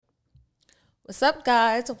What's up,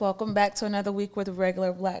 guys? Welcome back to another week with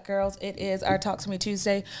Regular Black Girls. It is our Talk to Me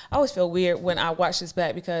Tuesday. I always feel weird when I watch this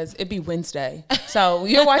back because it'd be Wednesday. So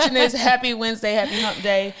you're watching this. Happy Wednesday, happy hump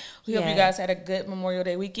day. We hope you guys had a good Memorial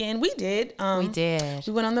Day weekend. We did. We did.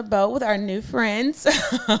 We went on the boat with our new friends.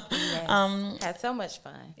 Yes. Had so much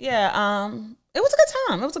fun. Yeah. It was a good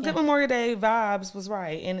time. It was a good Memorial Day. Vibes was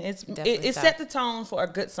right. And it set the tone for a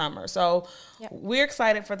good summer. So we're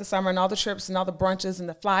excited for the summer and all the trips and all the brunches and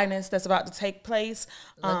the flyness that's about to take place.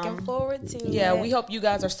 Looking forward to it. Yeah, we hope you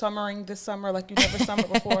guys are summering this summer like you never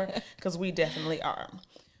summered before, because we definitely are.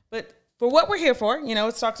 But for what we're here for,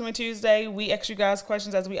 it's Talk to Me Tuesday. We ask you guys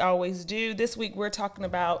questions as we always do. This week we're talking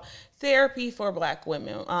about therapy for Black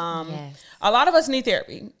women. A lot of us need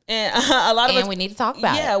therapy, and we need to talk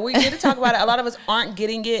about it. Yeah, we need to talk about it. A lot of us aren't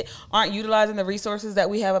getting it, aren't utilizing the resources that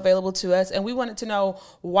we have available to us, and we wanted to know,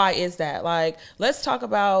 why is that? Like, let's talk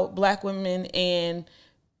about Black women and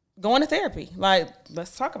going to therapy. Like,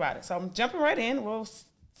 let's talk about it. So I'm jumping right in. We'll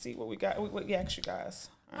see what we got. What we asked you guys.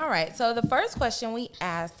 All right. So the first question we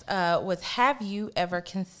asked was, have you ever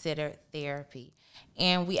considered therapy?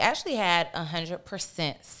 And we actually had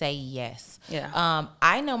 100% say yes. Yeah.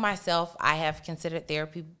 I know myself, I have considered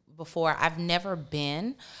therapy before. I've never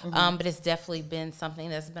been, but it's definitely been something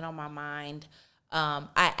that's been on my mind.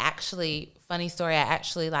 Funny story, I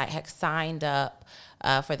actually had signed up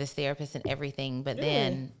for this therapist and everything, but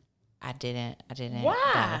then I didn't.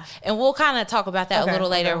 Why? Go. And we'll kind of talk about that a little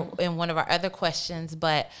later in one of our other questions.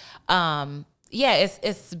 But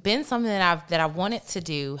it's been something that I wanted to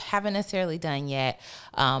do, haven't necessarily done yet.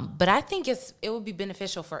 But I think it would be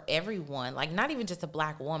beneficial for everyone, like not even just a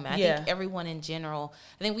Black woman. I think everyone in general.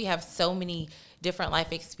 I think we have so many different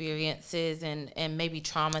life experiences and maybe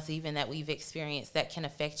traumas even that we've experienced that can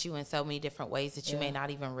affect you in so many different ways that you may not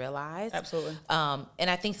even realize. Absolutely. And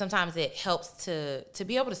I think sometimes it helps to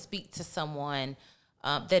be able to speak to someone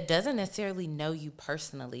that doesn't necessarily know you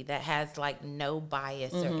personally, that has no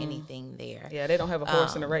bias or anything there. Yeah, they don't have a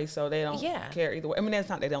horse in the race, so they don't care either way. I mean, that's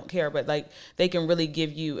not they don't care, but they can really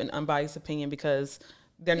give you an unbiased opinion because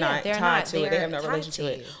they're not tied to it. They have no relation to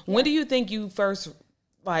it. When do you think you first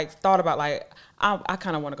thought about I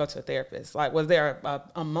kind of want to go to a therapist? Like, was there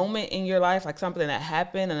a moment in your life, like something that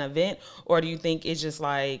happened, an event, or do you think it's just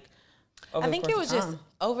like over I think the it course was of time? just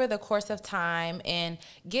over the course of time and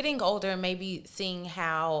getting older and maybe seeing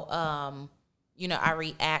how, I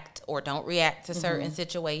react or don't react to certain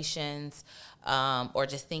situations, or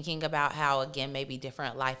just thinking about how, again, maybe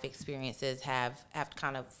different life experiences have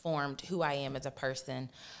kind of formed who I am as a person.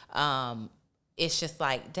 It's just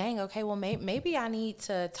like, dang, okay, well, maybe I need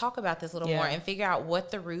to talk about this a little more and figure out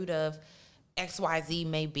what the root of XYZ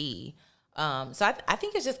may be. So I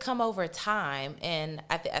think it's just come over time, and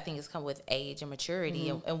I think it's come with age and maturity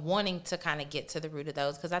and wanting to kind of get to the root of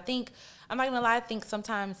those. Because I think, I'm not gonna lie, I think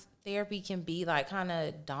sometimes therapy can be kind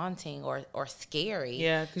of daunting or scary.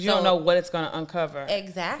 Yeah, because you don't know what it's going to uncover.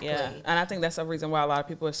 Exactly. Yeah, and I think that's the reason why a lot of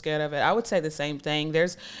people are scared of it. I would say the same thing.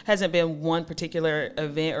 Hasn't been one particular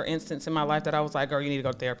event or instance in my life that I was like, girl, you need to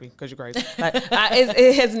go to therapy because you're crazy.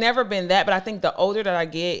 It has never been that, but I think the older that I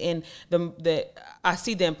get and I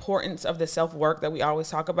see the importance of the self-work that we always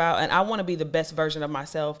talk about, and I want to be the best version of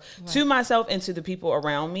myself to myself and to the people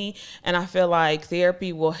around me, and I feel like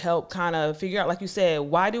therapy will help kind of figure out, like you said,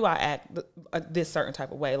 why do I act this certain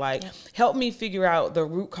type of way? Help me figure out the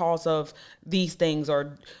root cause of these things,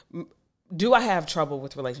 or do I have trouble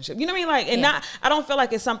with relationships? You know what I mean? I don't feel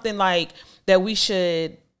like it's something that we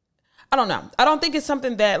should, I don't know. I don't think it's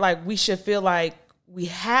something that we should feel like we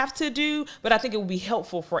have to do, but I think it would be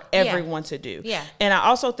helpful for everyone to do. Yeah. And I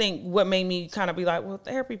also think what made me kind of be like, well,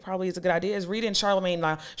 therapy probably is a good idea, is reading Charlemagne.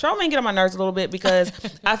 Charlemagne get on my nerves a little bit because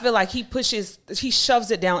I feel like he shoves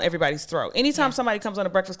it down everybody's throat. Anytime somebody comes on a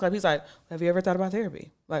Breakfast Club, he's like, have you ever thought about therapy?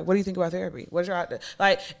 What do you think about therapy? What's your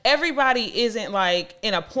everybody isn't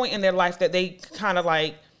in a point in their life that they kind of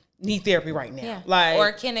need therapy right now. Yeah.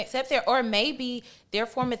 Or can accept it, or maybe their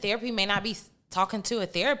form of therapy may not be talking to a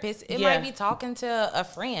therapist. It might be talking to a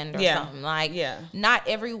friend or something. Not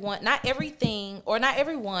everyone, not everything, or not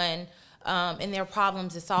everyone and their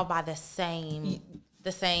problems is solved by the same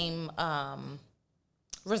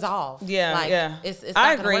resolve. It's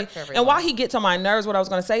I agree. And while he gets on my nerves, what I was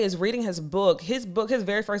going to say is reading his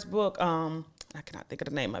very first book, I cannot think of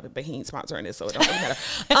the name of it, but he ain't sponsoring this, so it don't really matter.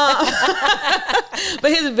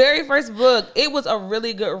 But his very first book, it was a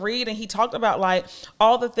really good read, and he talked about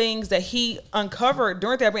all the things that he uncovered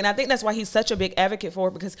during therapy, and I think that's why he's such a big advocate for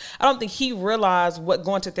it, because I don't think he realized what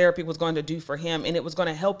going to therapy was going to do for him, and it was going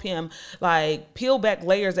to help him peel back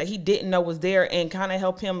layers that he didn't know was there, and kind of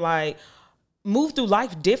help him move through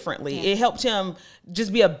life differently. It helped him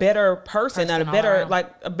just be a better person and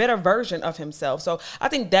a better version of himself. So I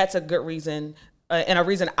think that's a good reason and a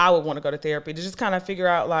reason I would want to go to therapy, to just kind of figure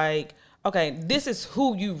out like, okay, this is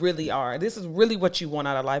who you really are. This is really what you want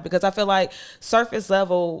out of life. Because I feel like surface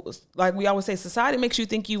level, like we always say, society makes you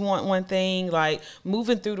think you want one thing. Like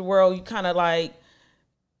moving through the world, you kind of like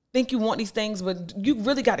think you want these things, but you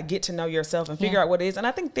really got to get to know yourself and figure out what it is. And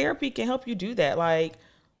I think therapy can help you do that. Like,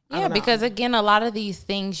 yeah, because again, a lot of these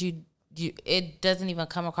things you it doesn't even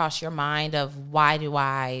come across your mind of why do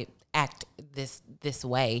I act this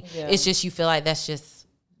way. Yeah. It's just you feel like that's just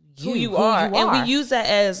who you are. And we use that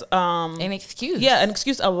as an excuse. Yeah, an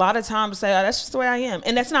excuse a lot of times to say, oh, that's just the way I am.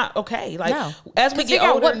 And that's not okay. Like as we get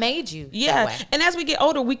older, what made you that way. And as we get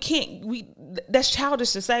older, that's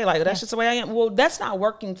childish to say, like, that's just the way I am. Well, that's not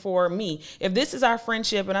working for me. If this is our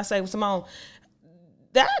friendship and I say, well, Simone,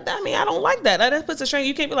 I don't like that. That puts a strain.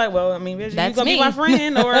 You can't be like, well, I mean, you're going to be my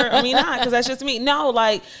friend or, I mean, not, because that's just me. No,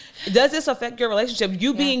 like, does this affect your relationship?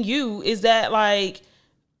 You being you, is that like,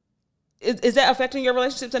 is that affecting your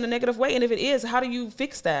relationships in a negative way? And if it is, how do you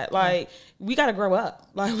fix that? Like, we got to grow up.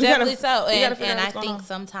 Like, definitely so. And I think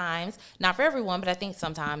sometimes, not for everyone, but I think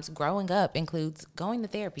sometimes growing up includes going to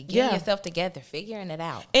therapy, getting yourself together, figuring it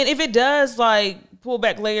out. And if it does, like, pull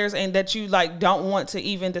back layers and that you, like, don't want to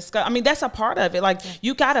even discuss, I mean, that's a part of it. Like,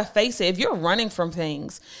 you got to face it. If you're running from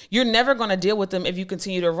things, you're never going to deal with them if you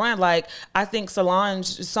continue to run. Like, I think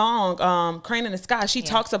Solange's song, Crane in the Sky, she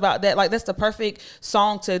talks about that. Like, that's the perfect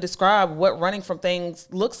song to describe what running from things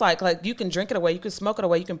looks like. Like, you can drink it away, you can smoke it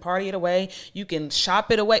away, you can party it away, you can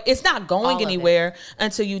shop it away. It's not going anywhere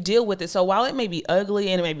until you deal with it. So while it may be ugly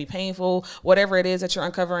and it may be painful, whatever it is that you're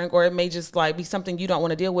uncovering, or it may just like be something you don't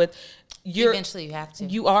want to deal with, eventually you have to.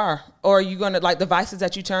 You are, or you're going to, like, the vices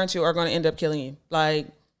that you turn to are going to end up killing you. Like,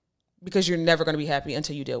 because you're never going to be happy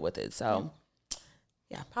until you deal with it. So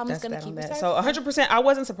yeah, problem's going to keep that. So 100%, I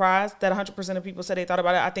wasn't surprised that 100% of people said they thought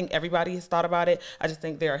about it. I think everybody has thought about it. I just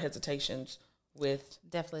think there are hesitations with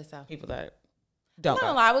definitely so people that don't.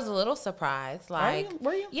 No, I was a little surprised. Like,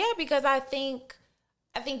 were you? Yeah, because I think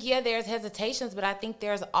there's hesitations, but I think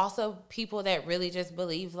there's also people that really just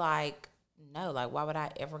believe like, no, like, why would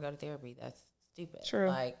I ever go to therapy? That's stupid. True.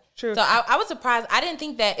 Like, true. So I was surprised. I didn't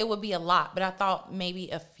think that it would be a lot, but I thought maybe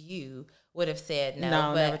a few would have said no. No,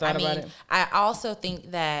 but never thought about it. I also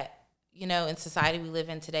think that, you know, in society we live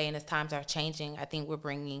in today and as times are changing, I think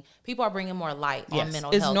people are bringing more light on mental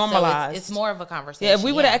health. It's normalized. So it's more of a conversation. Yeah, if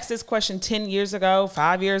we would have asked this question 10 years ago,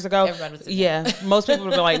 5 years ago, most people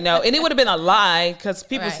would have been like, no. And it would have been a lie because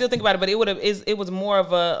people still think about it, but it was more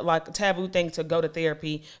of a like taboo thing to go to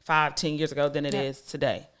therapy 5-10 years ago than it is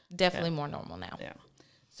today. Definitely more normal now. Yeah.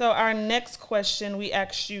 So our next question, we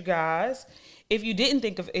asked you guys, if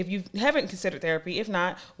you haven't considered therapy, if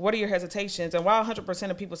not, what are your hesitations? And while 100%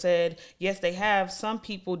 of people said, yes, they have, some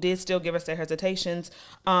people did still give us their hesitations.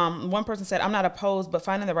 One person said, I'm not opposed, but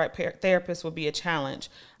finding the right therapist would be a challenge.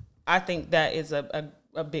 I think that is a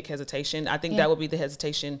big hesitation. I think that would be the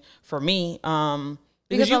hesitation for me.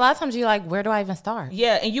 Because a lot of times you're like, where do I even start?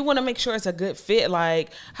 Yeah, and you want to make sure it's a good fit. Like,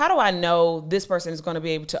 how do I know this person is going to be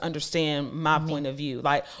able to understand my point of view?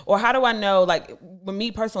 Like, or how do I know, like, with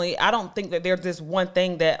me personally, I don't think that there's this one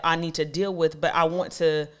thing that I need to deal with, but I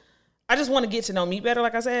just want to get to know me better,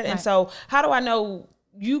 like I said. Right. And so how do I know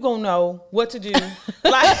you gonna know what to do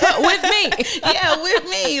like with me? Yeah, with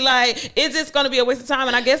me. Like, is this going to be a waste of time?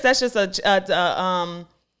 And I guess that's just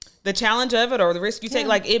the challenge of it or the risk you take.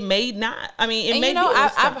 Like, it may not. I mean, it may be.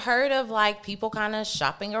 I've heard of like people kind of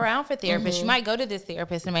shopping around for therapists. Mm-hmm. You might go to this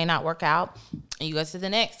therapist and it may not work out, and you go to the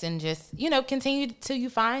next and just, continue till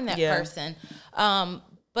you find that person.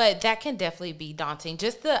 But that can definitely be daunting.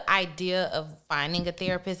 Just the idea of finding a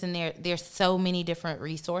therapist, and there's so many different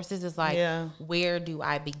resources. It's like, where do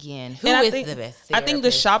I begin? Who is the best therapist? I think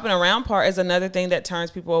the shopping around part is another thing that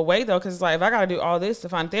turns people away, though, because it's like, if I got to do all this to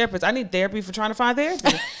find a therapist, I need therapy for trying to find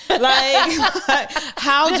therapy. like,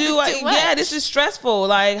 how do I? Yeah, this is stressful.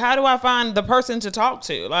 Like, how do I find the person to talk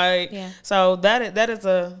to? Like, so that is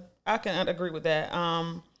I can agree with that.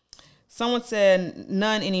 Someone said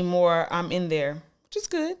none anymore. I'm in there. Which is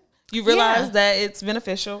good. You realize that it's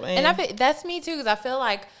beneficial. And that's me too, because I feel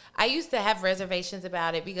like I used to have reservations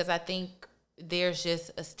about it because I think there's just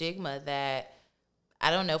a stigma that,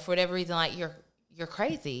 I don't know, for whatever reason, like you're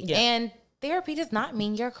crazy. Yeah. And therapy does not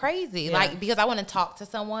mean you're crazy. Yeah. Like, because I want to talk to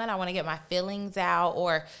someone, I want to get my feelings out,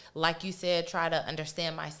 or like you said, try to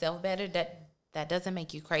understand myself better. That doesn't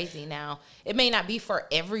make you crazy. Now, it may not be for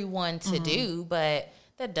everyone to do, but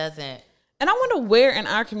that doesn't. And I wonder where in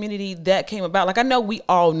our community that came about. Like, I know we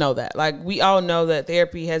all know that. Like, we all know that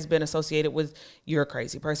therapy has been associated with you're a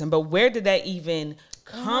crazy person. But where did that even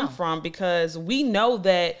come from? Because we know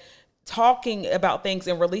that talking about things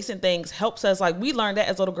and releasing things helps us. Like, we learned that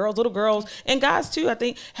as little girls and guys too, I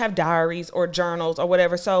think, have diaries or journals or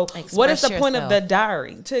whatever. So what is the point of the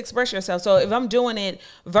diary? To express yourself. So if I'm doing it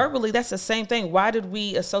verbally, that's the same thing. Why did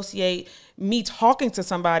we associate me talking to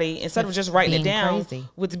somebody instead of just writing it down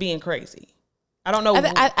with being crazy? I don't know.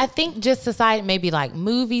 I think just society, maybe like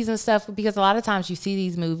movies and stuff, because a lot of times you see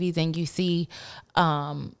these movies and you see,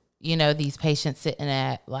 you know, these patients sitting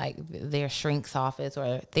at like their shrink's office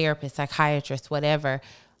or therapist, psychiatrist, whatever.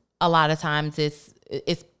 A lot of times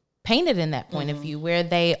it's painted in that point of view where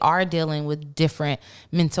they are dealing with different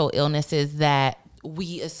mental illnesses that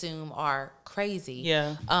we assume are crazy.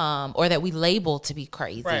 Yeah. Or that we label to be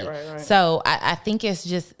crazy. Right. So I think it's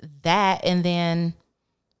just that. And then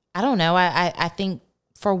I don't know. I think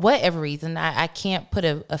for whatever reason, I can't put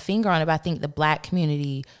a finger on it, but I think the Black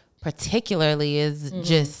community particularly is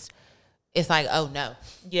just, it's like, oh no.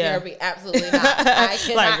 Yeah. Therapy, absolutely not. I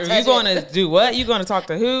cannot like, touch you going it. to do what? You going to talk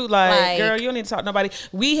to who? Like, girl, you don't need to talk to nobody.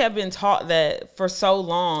 We have been taught that for so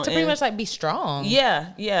long. To pretty much like be strong.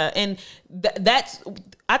 Yeah. And that's,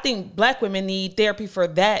 I think Black women need therapy for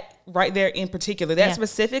that right there in particular. That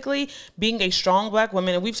specifically being a strong Black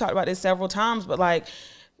woman. And we've talked about this several times, but like,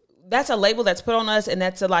 that's a label that's put on us, and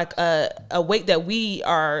that's a weight that we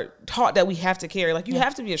are taught that we have to carry. Like, you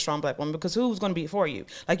have to be a strong Black woman because who's going to be it for you?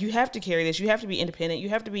 Like, you have to carry this. You have to be independent. You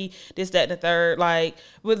have to be this, that, and the third. Like,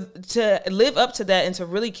 to live up to that and to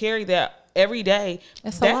really carry that every day,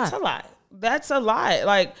 that's a lot. That's a lot.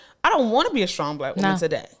 Like, I don't want to be a strong Black woman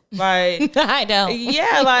today. Like, I don't.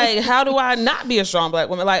 Yeah, like, how do I not be a strong Black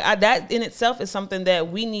woman? Like, that in itself is something that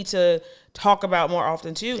we need to talk about more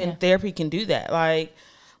often too, and therapy can do that. Like,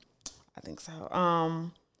 I think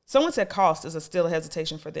so. Someone said cost is still a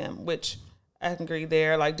hesitation for them, which I can agree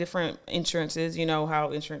there. Like, different insurances, you know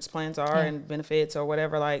how insurance plans are and benefits or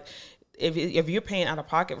whatever. Like, if you're paying out of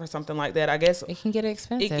pocket for something like that, I guess it can get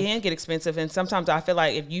expensive. It can get expensive, and sometimes I feel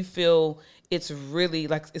like if you feel it's really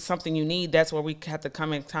like it's something you need, that's where we have to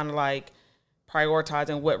come in, kind of like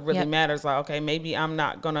prioritizing what really matters. Like, okay, maybe I'm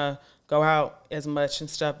not gonna go out as much and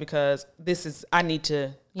stuff because I need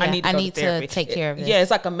to take care of this. Yeah,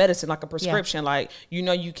 it's like a medicine, like a prescription. Like, you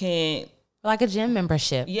know, you can't. Like a gym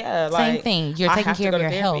membership. Yeah. Same like, thing. You're taking care of your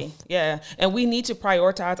health. Yeah. And we need to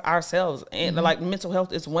prioritize ourselves. And like, mental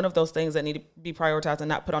health is one of ththose things that need to be prioritized and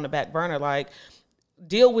not put on the back burner. Like,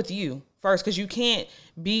 deal with you first, because you can't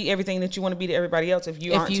be everything that you want to be to everybody else if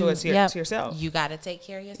you aren't to yourself. You got to take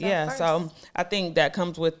care of yourself. Yeah. First. So I think that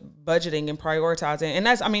comes with budgeting and prioritizing. And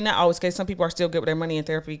that's, I mean, not always the case. Some people are still good with their money, and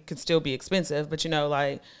therapy can still be expensive, but you know,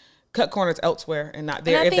 like, cut corners elsewhere and not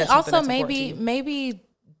there. And I think that's also that's maybe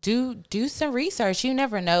do some research. You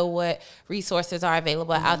never know what resources are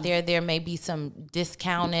available out there. There may be some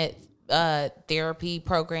discounted therapy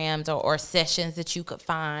programs or sessions that you could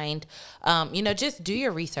find. You know, just do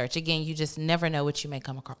your research. Again, you just never know what you may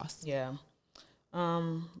come across. Yeah.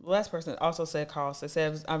 Last person also said cost. It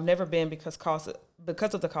says, I've never been because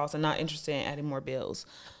of the cost and not interested in adding more bills.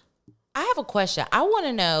 I have a question. I want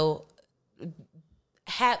to know,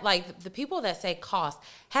 like, the people that say cost,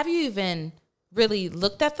 have you even really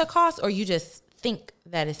looked at the cost, or you just think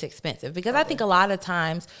that it's expensive? Because I think a lot of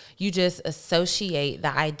times you just associate the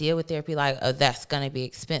idea with therapy like, oh, that's going to be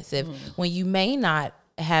expensive, when you may not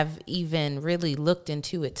have even really looked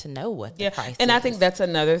into it to know what the price and is. I think that's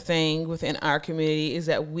another thing within our community is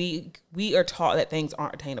that we are taught that things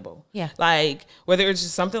aren't attainable. Yeah. Like, whether it's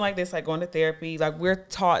just something like this, like going to therapy, like, we're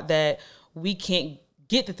taught that we can't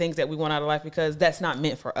get the things that we want out of life because that's not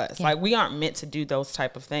meant for us. Yeah. Like, we aren't meant to do those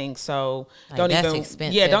type of things. So like, that's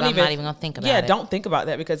expensive. I'm not even gonna think about it. Yeah, don't think about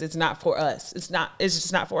that because it's not for us. It's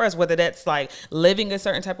just not for us. Whether that's like living a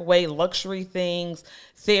certain type of way, luxury things,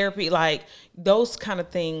 therapy, like those kind of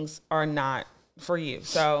things are not for you.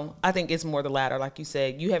 So I think it's more the latter. Like you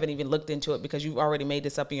said, you haven't even looked into it because you've already made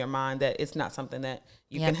this up in your mind that it's not something that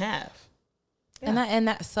you can have. Yeah. And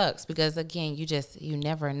that sucks because, again, you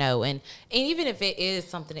never know. And even if it is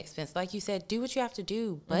something expensive, like you said, do what you have to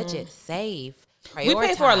do. Budget, save, prioritize. We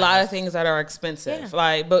pay for a lot of things that are expensive,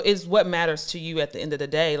 but it's what matters to you at the end of the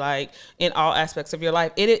day. Like, in all aspects of your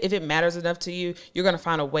life, if it matters enough to you, you're going to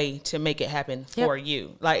find a way to make it happen for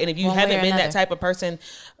you. Like, and if you haven't been that type of person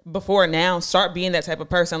before now, start being that type of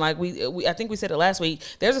person. Like I think we said it last week.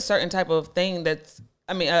 There's a certain type of thing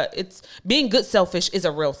it's being good selfish is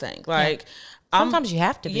a real thing. Like. Sometimes you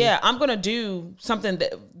have to be. Yeah, I'm going to do something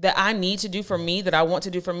that I need to do for me, that I want to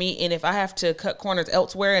do for me. And if I have to cut corners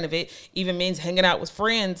elsewhere, and if it even means hanging out with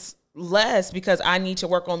friends less because I need to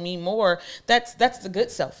work on me more, that's the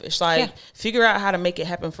good selfish. Like, figure out how to make it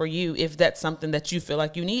happen for you if that's something that you feel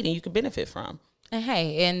like you need and you can benefit from. And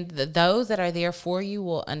hey, and those that are there for you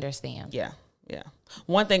will understand. Yeah.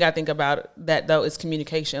 One thing I think about that though is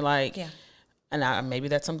communication. Like, and maybe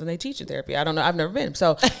that's something they teach in therapy. I don't know. I've never been.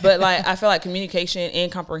 So, but like, I feel like communication and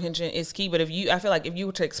comprehension is key. But I feel like if you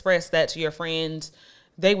were to express that to your friends,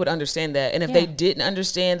 they would understand that. And if they didn't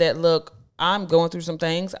understand that, look, I'm going through some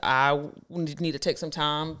things. I need to take some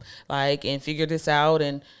time, like, and figure this out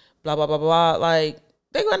and blah, blah, blah, blah. Like,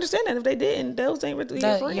 they would understand that. If they didn't, those ain't really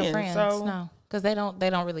your friends. So, no, because they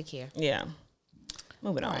don't really care. Yeah.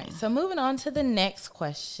 Moving on. Right, so moving on to the next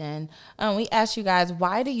question. We asked you guys,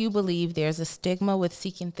 why do you believe there's a stigma with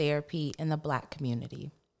seeking therapy in the Black community?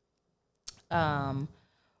 Let's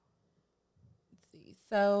see.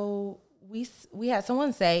 So we had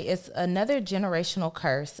someone say it's another generational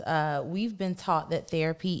curse. We've been taught that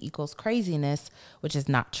therapy equals craziness, which is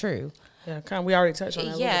not true. Yeah, we already touched on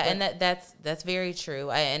that. Yeah, and that's very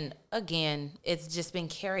true. And again, it's just been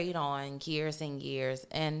carried on years and years,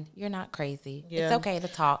 and you're not crazy. Yeah. It's okay to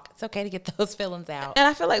talk. It's okay to get those feelings out. And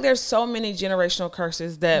I feel like there's so many generational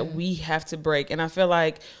curses that we have to break, and I feel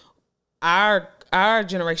like our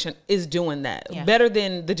generation is doing that better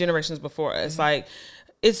than the generations before us. Like,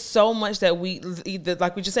 it's so much that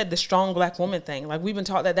like we just said, the strong Black woman thing. Like, we've been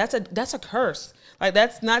taught that that's a curse. Like,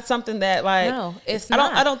 that's not something that, like, no, it's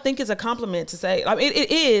not. I don't think it's a compliment to say. I mean,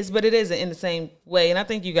 it is, but it isn't in the same way. And I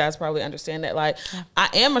think you guys probably understand that. Like, I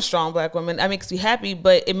am a strong Black woman. That makes me happy,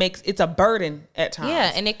 but it's a burden at times.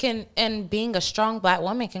 Yeah, and being a strong Black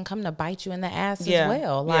woman can come to bite you in the ass as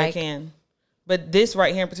well. Like, yeah, it can. But this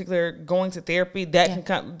right here in particular, going to therapy, that can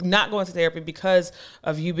come, not going to therapy because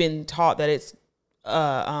of you being taught that it's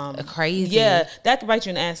crazy. Yeah, that can bite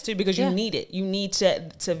you in the ass too, because you need it. You need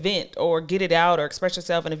to vent or get it out or express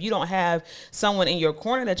yourself. And if you don't have someone in your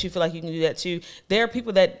corner that you feel like you can do that to, there are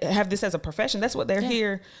people that have this as a profession. That's what they're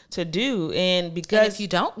here to do. And if you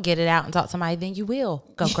don't get it out and talk to somebody, then you will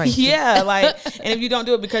go crazy. Like, and if you don't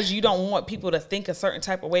do it because you don't want people to think a certain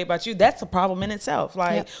type of way about you, that's a problem in itself.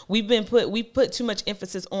 Like, we put too much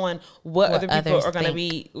emphasis on what other people are going to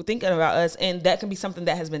be thinking about us, and that can be something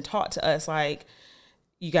that has been taught to us. Like,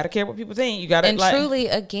 you got to care what people think. You got to, and truly,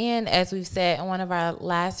 again, as we've said in one of our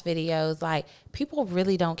last videos, like, people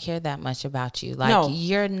really don't care that much about you. Like,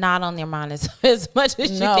 you're not on their mind as much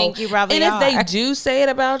as you think you probably are. And if they do say it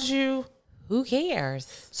about you, who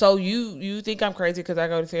cares? So you think I'm crazy because I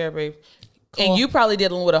go to therapy, and you probably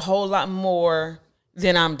dealing with a whole lot more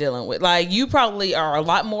than I'm dealing with. Like, you probably are a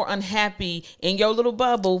lot more unhappy in your little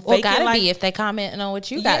bubble. Well, gotta be if they commenting on what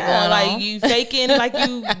you got going like on. You faking like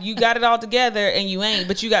you got it all together and you ain't,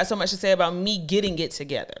 but you got so much to say about me getting it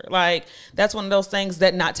together. Like, that's one of those things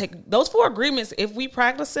that those 4 agreements, if we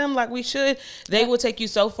practice them like we should, they will take you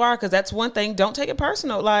so far, because that's one thing. Don't take it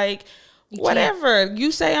personal. Like, whatever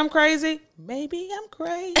you say, I'm crazy. Maybe I'm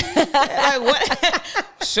crazy. Like, what?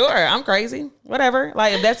 Sure, I'm crazy. Whatever.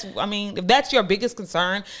 Like, if that's your biggest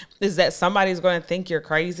concern, is that somebody's going to think you're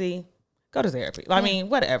crazy, go to therapy. I mean,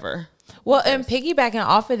 whatever. Well, and piggybacking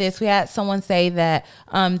off of this, we had someone say that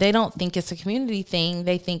they don't think it's a community thing.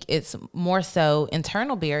 They think it's more so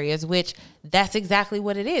internal barriers, which that's exactly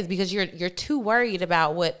what it is, because you're too worried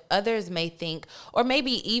about what others may think, or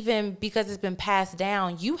maybe even because it's been passed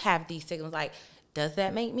down, you have these signals like, does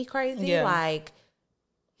that make me crazy? Yeah. Like,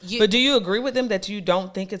 but do you agree with them that you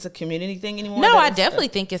don't think it's a community thing anymore? No, I definitely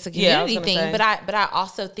think it's a community thing, say. but I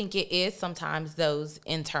also think it is sometimes those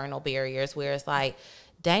internal barriers where it's like,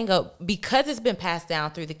 dang, because it's been passed down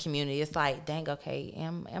through the community, it's like, dang, okay,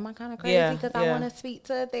 am I kind of crazy because I want to speak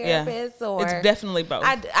to a therapist? Or it's definitely both.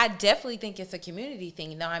 I definitely think it's a community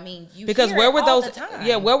thing. No, I mean, because where would those the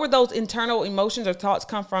time. Where would those internal emotions or thoughts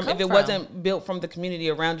come from if it wasn't built from the community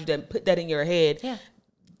around you that put that in your head? Yeah.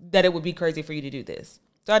 That it would be crazy for you to do this.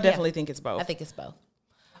 So I definitely think it's both. I think it's both.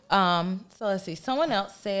 So let's see. Someone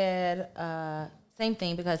else said same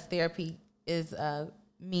thing, because therapy is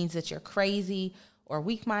means that you're crazy or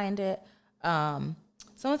weak-minded. Someone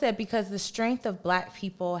said because the strength of Black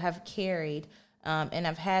people have carried and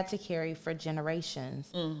have had to carry for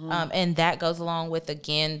generations. And that goes along with,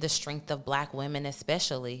 again, the strength of Black women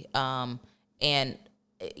especially. And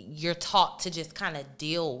you're taught to just kind of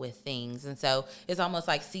deal with things. And so it's almost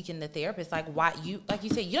like seeking the therapist. Like, why like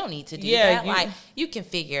you said, you don't need to do that. Like, you can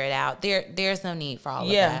figure it out. There's no need for all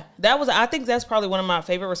of that. I think that's probably one of my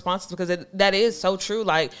favorite responses, because that is so true.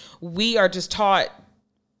 Like, we are just taught,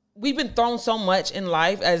 we've been thrown so much in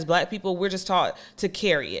life as Black people. We're just taught to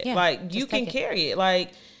carry it. Like, you can carry it.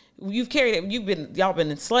 Like, you've carried it. Y'all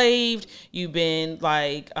been enslaved. You've been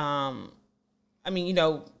like,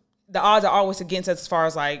 the odds are always against us as far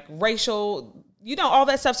as like racial, all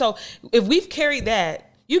that stuff. So if we've carried that,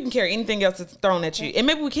 you can carry anything else that's thrown at you. And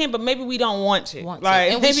maybe we can, but maybe we don't want to.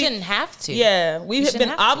 Like, and we shouldn't have to. Yeah. We have been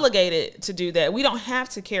obligated to do that. We don't have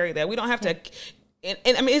to carry that. We don't have to.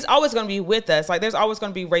 And I mean, it's always going to be with us. Like, there's always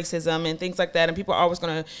going to be racism and things like that. And people are always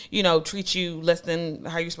going to, treat you less than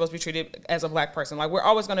how you're supposed to be treated as a black person. Like, we're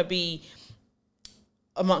always going to be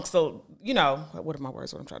amongst the, what are my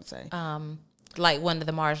words, what I'm trying to say? Like one of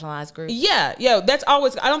the marginalized groups. Yeah. That's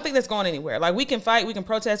always, I don't think that's going anywhere. Like, we can fight, we can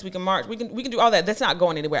protest, we can march, we can do all that. That's not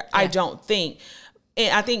going anywhere. Yeah. I don't think.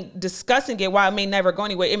 And I think discussing it, while it may never go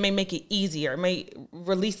anywhere, it may make it easier. It may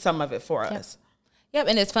release some of it for us. Yep,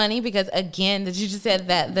 and it's funny because, again, that you just said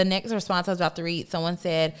that the next response I was about to read, someone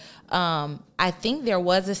said, I think there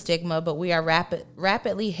was a stigma, but we are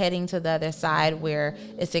rapidly heading to the other side where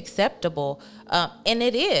it's acceptable. And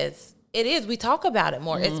it is. It is. We talk about it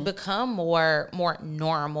more. Mm-hmm. It's become more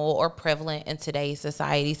normal or prevalent in today's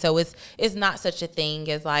society. So it's not such a thing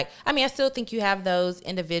as like, I mean, I still think you have those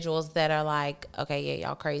individuals that are like, okay, yeah,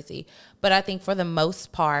 y'all crazy. But I think for the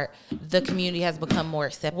most part, the community has become more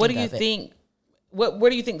accepting of it. What do you think? What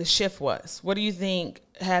do you think the shift was? What do you think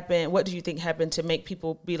happened? What do you think happened to make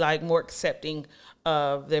people be like more accepting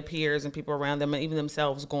of their peers and people around them and even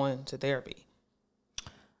themselves going to therapy?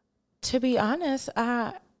 To be honest,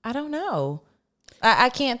 I don't know. I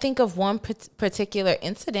can't think of one particular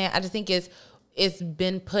incident. I just think it's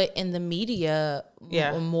been put in the media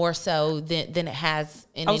more so than it has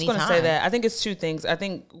in any time. I was going to say that. I think it's two things. I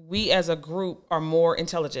think we as a group are more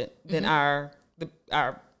intelligent than our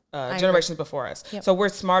generations before us. Yep. So we're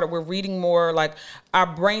smarter. We're reading more. Like, our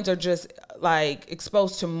brains are just like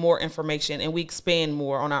exposed to more information and we expand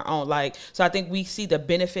more on our own. Like, so I think we see the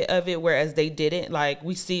benefit of it, whereas they didn't. Like,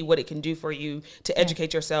 we see what it can do for you to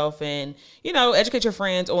educate yourself and, educate your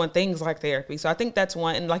friends on things like therapy. So I think that's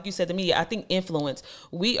one. And like you said, the media, I think influence.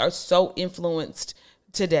 We are so influenced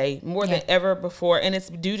today more than ever before, and it's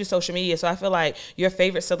due to social media. So I feel like your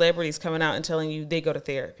favorite celebrities coming out and telling you they go to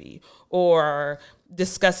therapy or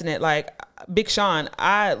discussing it. Like Big Sean,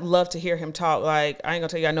 I love to hear him talk. Like, I ain't gonna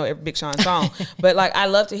tell you I know every Big Sean song, but like I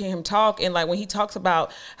love to hear him talk. And like when he talks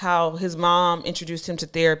about how his mom introduced him to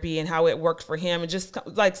therapy and how it worked for him, and just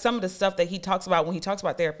like some of the stuff that he talks about when he talks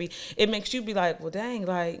about therapy, it makes you be like, well, dang,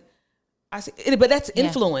 like I see. But that's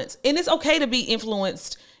influence, and it's okay to be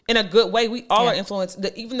influenced in a good way. We all are influenced.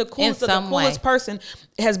 Even the coolest person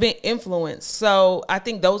has been influenced. So I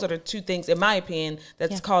think those are the two things, in my opinion,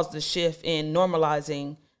 that's caused the shift in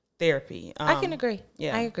normalizing therapy. I can agree.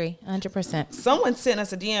 Yeah, I agree 100%. Someone sent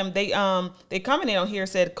us a DM. They commented on here,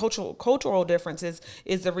 said cultural differences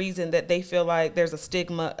is the reason that they feel like there's a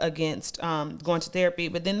stigma against going to therapy.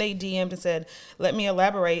 But then they DM'd and said, let me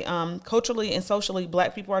elaborate. Culturally and socially,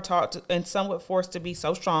 Black people are taught and somewhat forced to be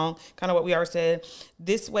so strong, kind of what we already said.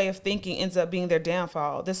 This way of thinking ends up being their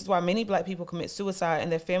downfall. This is why many Black people commit suicide,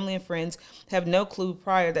 and their family and friends have no clue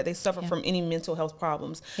prior that they suffer from any mental health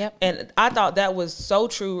problems. Yep. And I thought that was so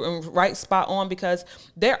true and right spot on, because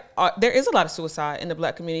there is a lot of suicide in the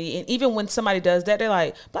Black community, and even when somebody does that, they're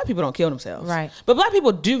like, Black people don't kill themselves, right? But Black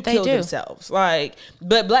people do kill themselves, like,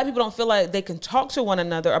 but Black people don't feel like they can talk to one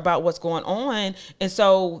another about what's going on, and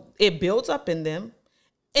so it builds up in them.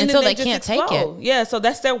 And until they can't take it. Yeah, so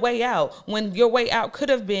that's their way out. When your way out could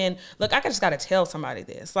have been, look, I just got to tell somebody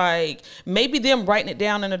this. Like, maybe them writing it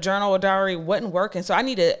down in a journal or diary wasn't working, so I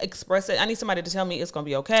need to express it. I need somebody to tell me it's going to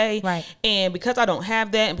be okay. Right. And because I don't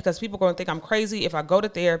have that, and because people are going to think I'm crazy if I go to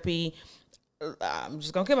therapy, I'm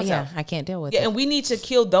just going to kill myself. Yeah, I can't deal with it. Yeah, and we need to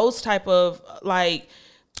kill those type of, like,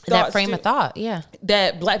 that frame of thought,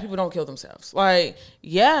 that Black people don't kill themselves. Like,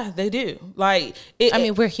 yeah, they do. Like,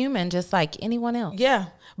 we're human just like anyone else. Yeah,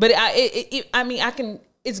 but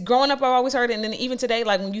it's growing up. I've always heard it, and then even today,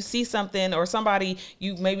 like when you see something or somebody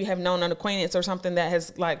you maybe have known an acquaintance or something that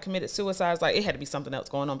has like committed suicide, it's like it had to be something else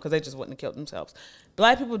going on, because they just wouldn't have killed themselves.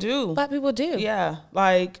 Black people do. Yeah,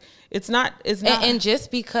 like it's not. And just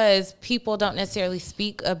because people don't necessarily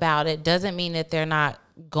speak about it doesn't mean that they're not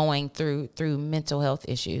going through mental health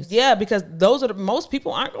issues. Yeah, because those are most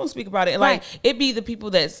people aren't going to speak about it. Like, it be the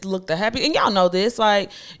people that look the happy, and y'all know this,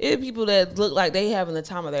 like, it be people that look like they having the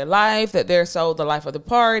time of their life, that they're so the life of the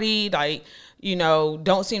party, like,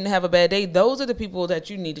 don't seem to have a bad day. Those are the people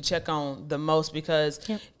that you need to check on the most, because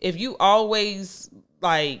if you always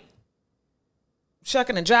like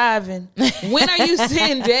shucking and jiving, when are you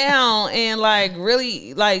sitting down and like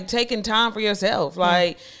really like taking time for yourself?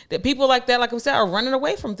 Like, that people like that, like I said, are running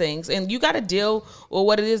away from things, and you got to deal with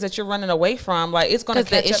what it is that you're running away from. Like, it's going to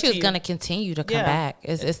catch up to you. The issue is going to continue to come back.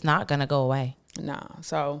 It's not going to go away. Nah.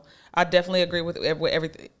 So I definitely agree with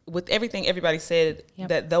everything everybody said. Yep.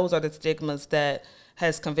 That those are the stigmas that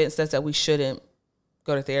has convinced us that we shouldn't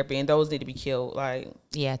go to therapy, and those need to be killed. Like,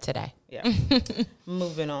 yeah, today. Yeah.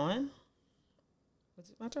 Moving on. Was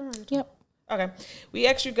it my turn? Yep. Okay. We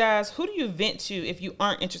asked you guys, who do you vent to if you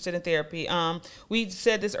aren't interested in therapy? We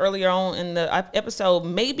said this earlier on in the episode.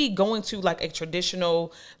 Maybe going to like a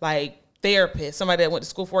traditional like therapist, somebody that went to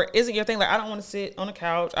school for it, isn't your thing. Like, I don't want to sit on the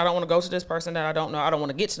couch. I don't want to go to this person that I don't know. I don't want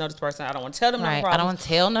to get to know this person. I don't want to tell them my problems. I don't want to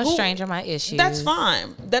tell no stranger my issues. That's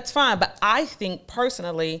fine. That's fine. But I think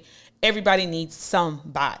personally, everybody needs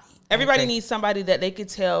somebody. Everybody needs somebody that they could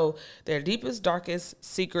tell their deepest, darkest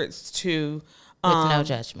secrets to. With no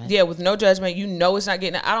judgment. Yeah, with no judgment. You know it's not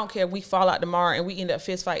getting it. I don't care if we fall out tomorrow and we end up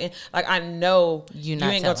fist fighting. Like, I know you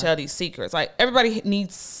ain't going to tell these secrets. Like, everybody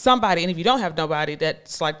needs somebody. And if you don't have nobody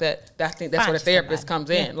that's like that, I think that's where the therapist comes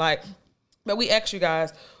in. Like, but we ask you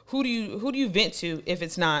guys, who do you vent to if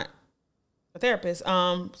it's not a therapist?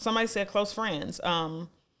 Somebody said close friends.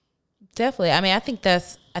 Definitely. I mean, I think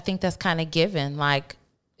that's kind of given. Like,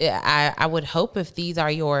 I would hope if these are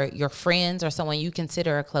your friends or someone you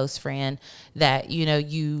consider a close friend, that, you know,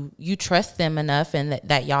 you trust them enough, and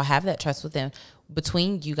that y'all have that trust with them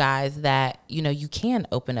between you guys, that, you know, you can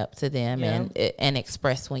open up to them and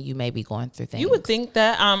express when you may be going through things. You would think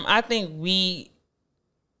that. I think we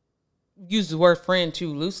use the word friend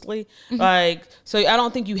too loosely. Mm-hmm. Like, so I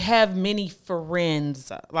don't think you have many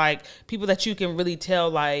friends, like people that you can really tell,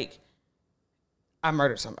 like, I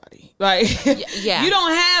murdered somebody. Like, you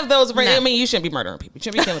don't have those friends. No. I mean, you shouldn't be murdering people. You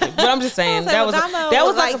shouldn't be killing people. But I'm just saying that was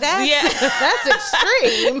like that's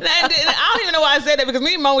extreme. I don't even know why I said that, because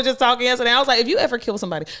me and Mo were just talking yesterday. I was like, if you ever kill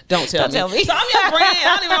somebody, don't tell me. So I'm your friend. I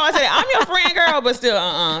don't even know why I said that. I'm your friend, girl, but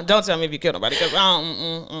still, don't tell me if you killed nobody, because I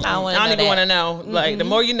don't even want to know. Mm-hmm. Like, the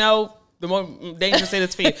more you know, the more dangerous it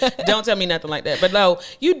is for you. Don't tell me nothing like that. But no,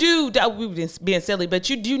 you do. We've been being silly, but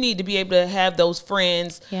you do need to be able to have those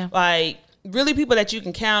friends, like, really people that you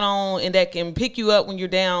can count on and that can pick you up when you're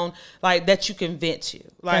down, like, that you can vent to.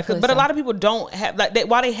 Like, but a lot of people don't have, like,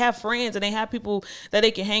 while they have friends and they have people that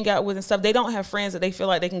they can hang out with and stuff, they don't have friends that they feel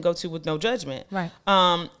like they can go to with no judgment. Right.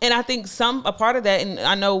 And I think a part of that, and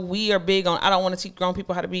I know we are big on, I don't want to teach grown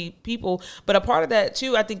people how to be people, but a part of that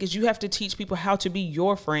too, I think, is you have to teach people how to be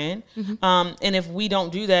your friend. Mm-hmm. And if we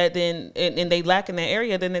don't do that, then, and they lack in that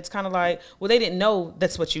area, then it's kind of like, well, they didn't know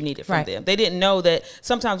that's what you needed from them. They didn't know that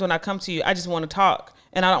sometimes when I come to you, I just want to talk,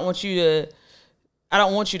 and I don't want you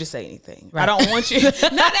to say anything. Right. I don't want you. Not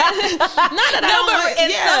that.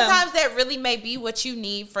 Sometimes that really may be what you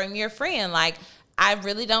need from your friend. Like, I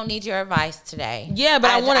really don't need your advice today. Yeah, but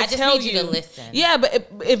I want to tell you to listen. Yeah, but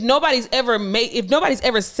if nobody's ever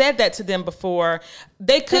said that to them before,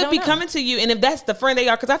 they could be coming to you, and if that's the friend they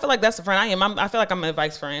are, because I feel like that's the friend I am. I feel like I'm an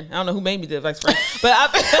advice friend. I don't know who made me the advice friend, but I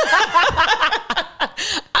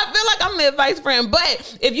feel like I'm an advice friend.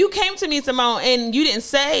 But if you came to me, Simone, and you didn't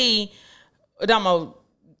say, Damo,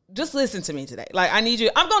 just listen to me today. Like, I need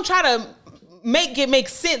you. I'm going to try to make it make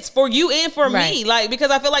sense for you and for me. Like,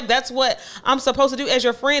 because I feel like that's what I'm supposed to do as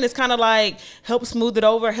your friend, is kind of like help smooth it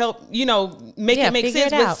over, help, you know, make it make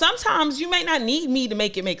sense. But sometimes you may not need me to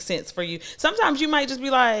make it make sense for you. Sometimes you might just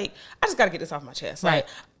be like, I just got to get this off my chest. Like,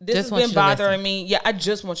 this has been bothering me. Yeah, I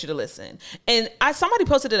just want you to listen. And somebody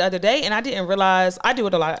posted it the other day, and I didn't realize, I do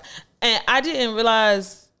it a lot, and I didn't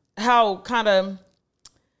realize how kind of,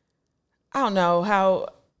 I don't know,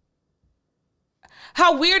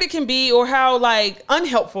 how weird it can be, or how, like,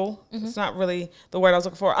 unhelpful. Mm-hmm. It's not really the word I was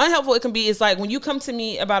looking for. Unhelpful it can be. It's like when you come to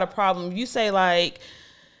me about a problem, you say, like,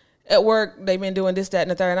 at work, they've been doing this, that, and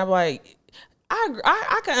the third. And I'm like,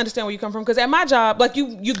 I can understand where you come from, because at my job, like,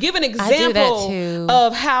 you give an example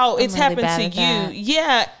of how it's really happened to you.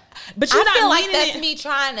 Yeah. But you're I feel like that's me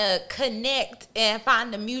trying to connect and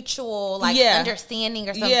find a mutual, like, understanding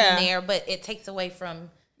or something there, but it takes away from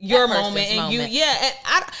your moment and you. Yeah.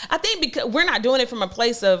 And I think because we're not doing it from a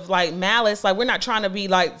place of, like, malice. Like, we're not trying to be,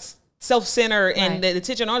 like, self-centered and the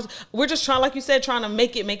attention on us. We're just trying, like you said, trying to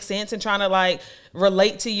make it make sense and trying to, like,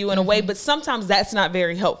 relate to you in a way. But sometimes that's not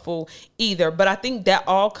very helpful either. But I think that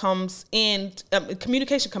all comes in,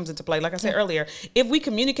 communication comes into play. Like I said earlier, if we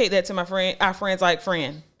communicate that to our friends, like,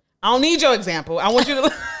 friend, I don't need your example. I want you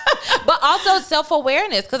to. But also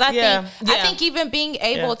self-awareness, because I think even being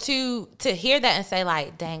able to hear that and say,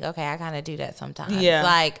 like, dang, okay, I kind of do that sometimes. Yeah.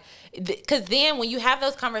 Like, because then when you have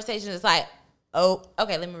those conversations, it's like, oh,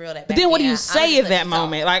 okay, let me reel that back. But then what do you say in that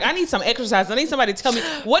moment? Like, I need some exercise. I need somebody to tell me,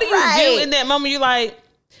 what do you do in that moment? You're like,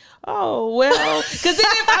 oh, well, because then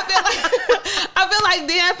if I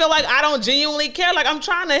feel like I don't genuinely care. Like, I'm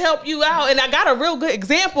trying to help you out. And I got a real good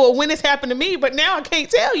example of when this happened to me, but now I can't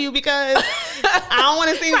tell you because I don't want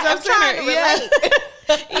to seem self-centered. Yeah.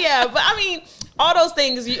 Yeah. But I mean, all those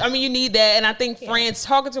things, you need that. And I think friends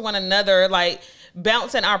talking to one another, like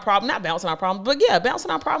bouncing our problems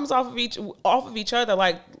off of each other,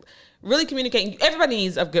 like really communicating. Everybody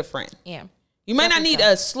needs a good friend. Yeah. You might not need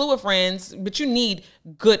a slew of friends, but you need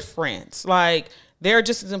good friends. Like, they're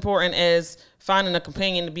just as important as finding a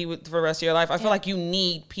companion to be with for the rest of your life. I feel like you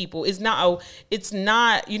need people. You're not going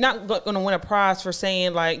to win a prize for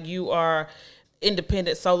saying like you are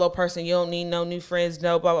independent solo person. You don't need no new friends.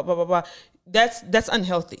 No, blah, blah, blah, blah, blah. That's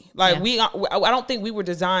unhealthy. Like I don't think we were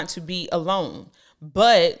designed to be alone,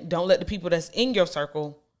 but don't let the people that's in your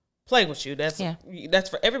circle play with you. That's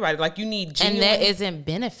for everybody. Like, you need genuine. And that isn't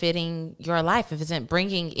benefiting your life, if it isn't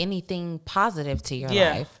bringing anything positive to your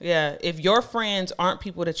life. Yeah. If your friends aren't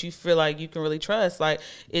people that you feel like you can really trust, like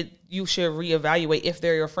you should reevaluate if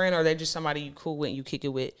they're your friend or they're just somebody you cool with and you kick it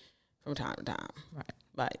with from time to time. Right.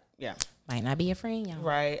 Like, yeah. Might not be a friend, y'all.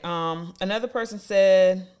 Right. Another person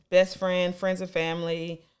said best friend, friends and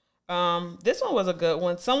family. This one was a good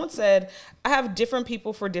one. Someone said, I have different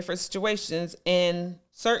people for different situations. In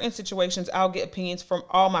certain situations, I'll get opinions from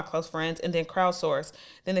all my close friends and then crowdsource.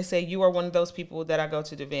 Then they say, you are one of those people that I go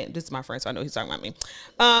to the event. This is my friend, so I know he's talking about me.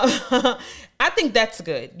 I think that's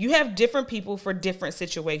good. You have different people for different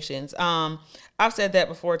situations. I've said that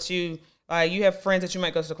before too. Like, you have friends that you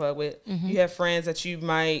might go to the club with. Mm-hmm. You have friends that you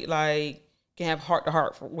might can have heart to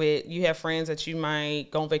heart with. You have friends that you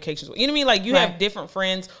might go on vacations with. You know what I mean? Like, you have different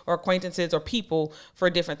friends or acquaintances or people for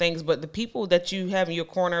different things. But the people that you have in your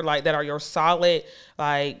corner, like, that are your solid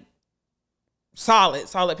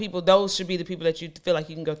people, those should be the people that you feel like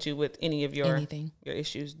you can go to with any of your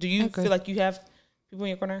issues. Do you feel like you have people in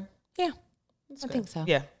your corner? Yeah, I think so.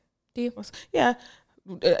 Yeah. Do you? Yeah.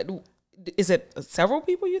 Is it several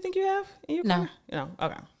people you think you have in your corner? No.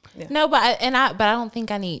 Okay. Yeah. No, but I don't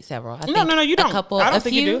think I need several. I think no, you don't. I don't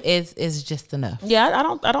think you do. Is just enough.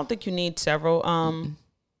 Yeah, I don't think you need several.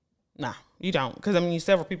 Nah, you don't, because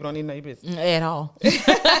several people don't need to know your business at all.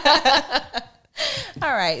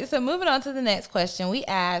 All right, so moving on to the next question, we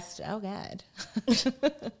asked. Oh God,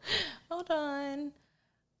 hold on.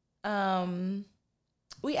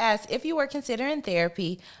 We asked, if you were considering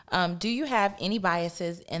therapy, do you have any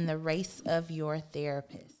biases in the race of your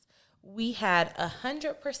therapist? We had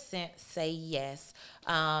 100% say yes.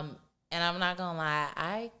 And I'm not going to lie,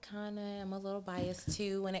 I kind of am a little biased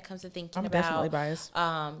too when it comes to thinking about definitely biased.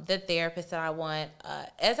 The therapist that I want.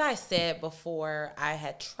 As I said before, I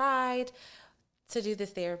had tried to do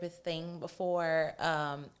this therapist thing before.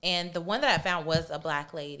 And the one that I found was a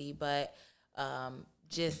Black lady, but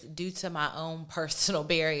just due to my own personal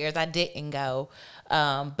barriers, I didn't go.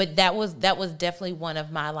 But that was definitely one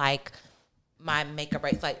of my my make or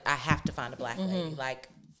breaks. Like, I have to find a Black lady. Like,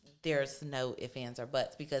 there's no ifs, ands, or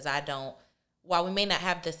buts, because while we may not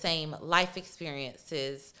have the same life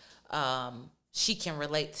experiences, she can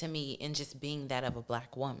relate to me in just being that of a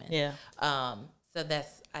Black woman. Yeah. So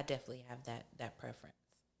I definitely have that preference.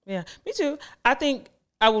 Yeah, me too. I think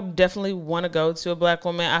I would definitely want to go to a Black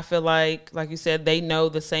woman. I feel like you said, they know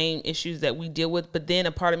the same issues that we deal with. But then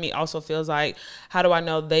a part of me also feels like, how do I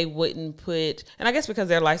know they wouldn't put, and I guess because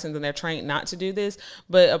they're licensed and they're trained not to do this,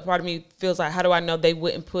 but a part of me feels like, how do I know they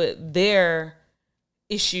wouldn't put their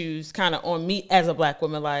issues kind of on me as a Black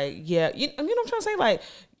woman? Like, yeah, you know what I'm trying to say? Like,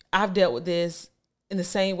 I've dealt with this in the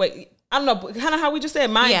same way. I don't know, kind of how we just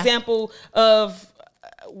said, my example of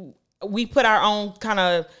we put our own kind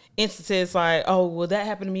of instances, like, oh, well, that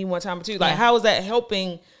happened to me one time or two. Like, how is that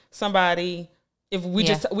helping somebody if we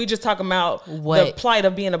just talking about the plight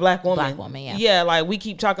of being a Black woman? Yeah, like, we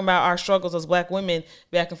keep talking about our struggles as Black women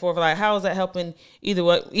back and forth. Like, how is that helping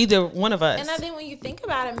either one of us? And I think when you think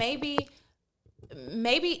about it, maybe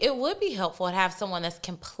it would be helpful to have someone that's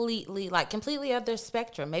completely other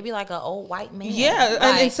spectrum. Maybe like an old white man.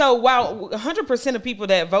 Yeah, and so while 100% of people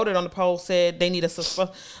that voted on the poll said they need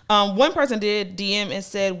one person did DM and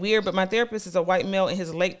said, weird, but my therapist is a white male in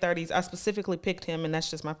his late 30s. I specifically picked him, and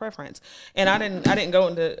that's just my preference. And I didn't go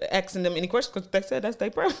into asking them any questions because they said that's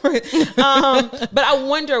their preference. But I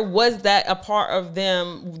wonder, was that a part of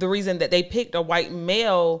them, the reason that they picked a white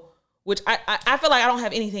male, which I feel like I don't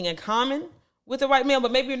have anything in common with a white male,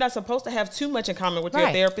 but maybe you're not supposed to have too much in common with your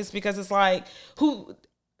therapist, because it's like,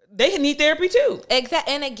 they need therapy too.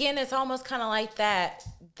 Exactly. And again, it's almost kind of like that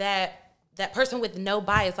person with no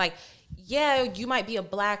bias. Like, yeah, you might be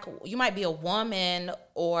a woman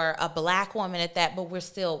or a black woman at that, but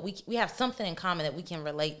we have something in common that we can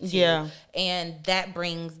relate to. Yeah. And that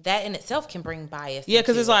in itself can bring bias. Yeah,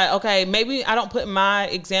 because it's like, okay, maybe I don't put my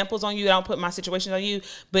examples on you, I don't put my situations on you,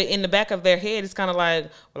 but in the back of their head, it's kind of like,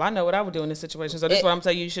 well, I know what I would do in this situation, so this is what I'm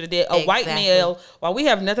telling you should have did. A white male, while we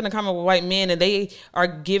have nothing in common with white men, and they are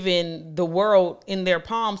given the world in their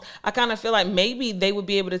palms, I kind of feel like maybe they would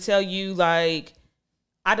be able to tell you, like,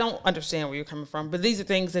 I don't understand where you're coming from, but these are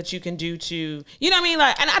things that you can do to, you know what I mean?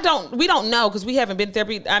 Like, and we don't know because we haven't been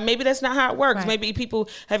therapy. Maybe that's not how it works. Right. Maybe people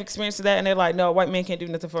have experienced that and they're like, no, a white man can't do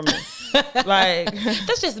nothing for me. Like,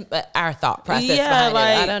 that's just our thought process behind it.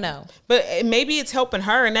 I don't know. But maybe it's helping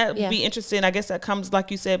her, and that would be interesting. I guess that comes,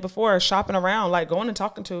 like you said before, shopping around, like going and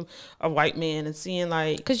talking to a white man and seeing,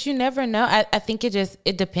 like, because you never know. I think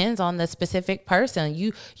it depends on the specific person.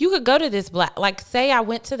 You could go to this black, like, say I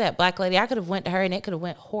went to that black lady, I could have went to her and it could have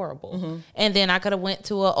went horrible. Mm-hmm. And then I could have went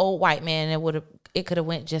to an old white man and it could have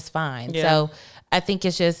went just fine. Yeah. So I think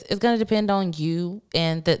it's going to depend on you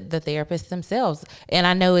and the therapist themselves. And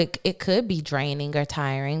I know it could be draining or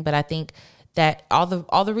tiring, but I think that all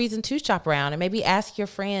the reason to shop around and maybe ask your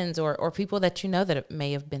friends or people that you know that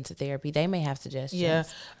may have been to therapy. They may have suggestions. Yeah.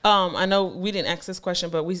 I know we didn't ask this question,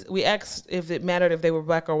 but we asked if it mattered if they were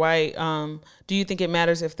black or white. Do you think it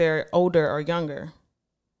matters if they're older or younger?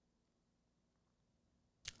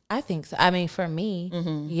 I think so. I mean, for me,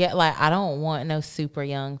 yeah, like, I don't want no super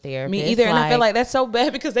young therapist. Me either. And I feel like that's so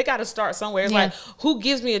bad because they got to start somewhere. It's like, who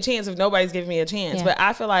gives me a chance if nobody's giving me a chance? Yeah. But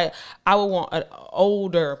I feel like I would want an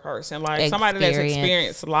older person, like somebody that's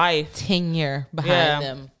experienced life. Tenure behind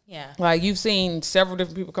them. Yeah. Like, you've seen several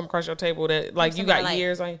different people come across your table that, like, you got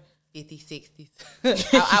years on. 50s,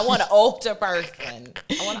 60s. I want an older person.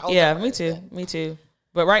 Person. Me too.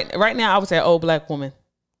 But right now, I would say an old black woman.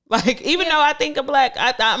 Like, even though I think a black,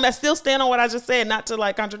 I still stand on what I just said, not to,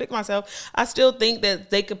 like, contradict myself. I still think that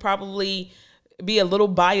they could probably be a little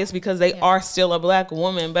biased because they are still a black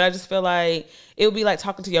woman. But I just feel like it would be like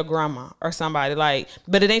talking to your grandma or somebody, like,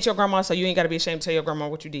 but it ain't your grandma, so you ain't got to be ashamed to tell your grandma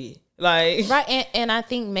what you did. Like, right. And I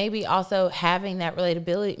think maybe also having that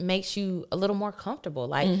relatability makes you a little more comfortable.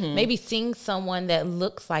 Like, maybe seeing someone that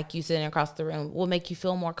looks like you sitting across the room will make you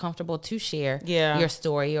feel more comfortable to share your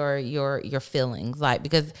story or your feelings. Like,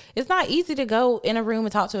 because it's not easy to go in a room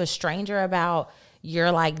and talk to a stranger about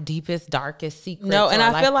your, like, deepest, darkest secrets. No, and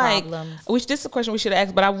I feel problems. Which this is a question we should have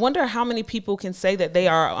asked, but I wonder how many people can say that they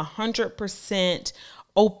are 100%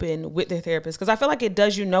 open with their therapist, because I feel like it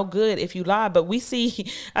does you no good if you lie. But we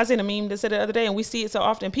see, I seen a meme that said it the other day, and we see it so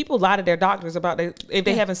often. People lie to their doctors about if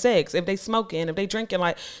they having sex, if they smoking, if they drinking.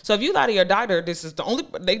 Like, so if you lie to your doctor, this is the only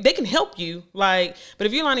they can help you. Like, but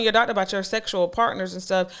if you're lying to your doctor about your sexual partners and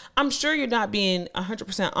stuff, I'm sure you're not being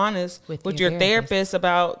 100% honest with your therapist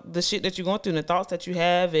about the shit that you're going through and the thoughts that you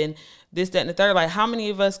have and this, that, and the third. Like, how many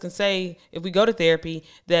of us can say if we go to therapy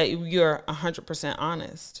that you're 100%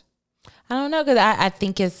 honest? I don't know, because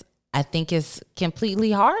I think it's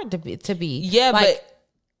completely hard to be. Yeah, like, but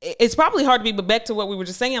it's probably hard to be. But back to what we were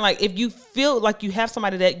just saying, like, if you feel like you have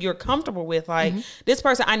somebody that you're comfortable with, like this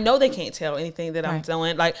person, I know they can't tell anything that I'm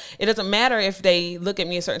doing. Like, it doesn't matter if they look at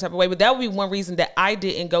me a certain type of way. But that would be one reason that I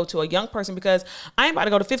didn't go to a young person, because I ain't about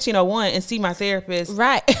to go to 1501 and see my therapist.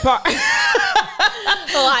 Right. I'm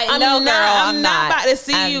not about to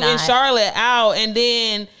see you in Charlotte out and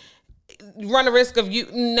then run the risk of you.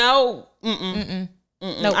 No.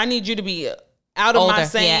 Nope. I need you to be out of my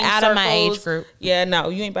same out circles. Of my age group. Yeah, no,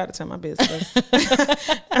 you ain't about to tell my business.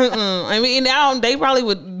 I mean, now they probably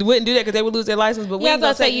wouldn't do that because they would lose their license. But we ain't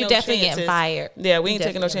gonna take you no definitely chances. Getting fired. Yeah, we ain't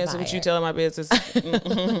taking no chances with you telling my business.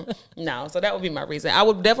 No, so that would be my reason. I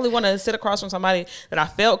would definitely want to sit across from somebody that I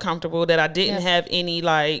felt comfortable, that I didn't have any,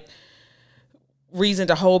 like, reason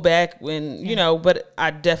to hold back when, you know, but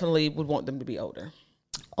I definitely would want them to be older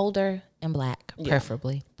and black,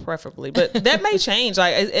 preferably. But that may change.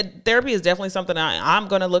 Like, therapy is definitely something I'm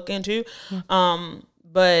going to look into.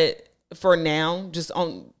 But for now, just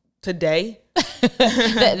on today,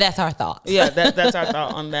 that's our thoughts. Yeah, that's our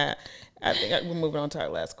thought on that. I think we're moving on to our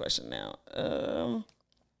last question now.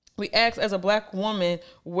 We asked, as a black woman,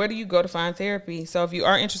 where do you go to find therapy? So if you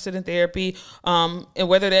are interested in therapy, and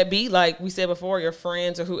whether that be, like we said before, your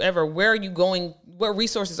friends or whoever, where are you going? What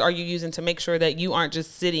resources are you using to make sure that you aren't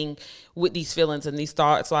just sitting with these feelings and these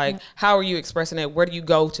thoughts? Like, how are you expressing it? Where do you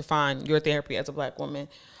go to find your therapy as a black woman?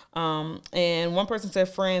 And one person said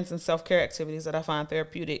friends and self-care activities that I find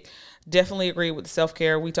therapeutic. Definitely agree with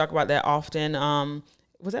self-care. We talk about that often.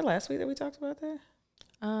 Was that last week that we talked about that?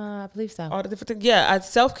 I believe so. All the different things. Yeah,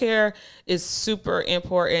 self-care is super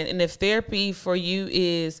important. And if therapy for you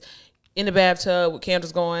is in the bathtub with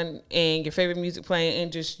candles going and your favorite music playing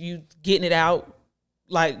and just you getting it out,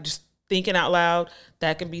 like just thinking out loud,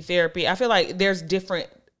 that can be therapy. I feel like there's different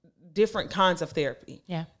kinds of therapy.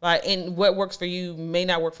 Yeah. Like, and what works for you may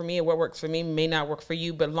not work for me, and what works for me may not work for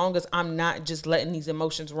you. But as long as I'm not just letting these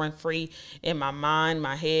emotions run free in my mind,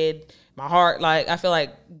 my head, my heart, like, I feel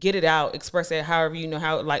like get it out, express it however you know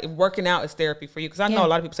how. Like, working out is therapy for you. Because I know a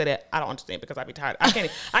lot of people say that. I don't understand because I be tired. I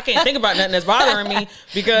can't think about nothing that's bothering me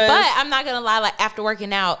because. But I'm not gonna lie. Like, after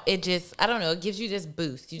working out, it just, I don't know, it gives you this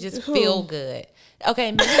boost. You just feel good.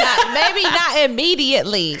 Okay, maybe not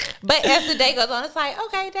immediately, but as the day goes on, it's like,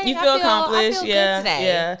 okay, dang, you feel accomplished. I feel good today.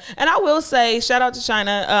 Yeah. And I will say, shout out to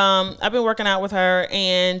China. I've been working out with her,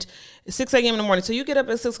 and 6 a.m. in the morning. So you get up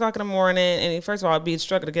at 6 o'clock in the morning, and first of all, it'd be a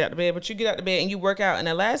struggle to get out of bed, but you get out of bed and you work out. In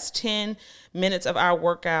the last 10 minutes of our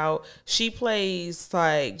workout, she plays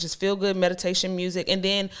like just feel good meditation music. And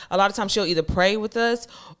then a lot of times she'll either pray with us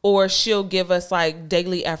or she'll give us like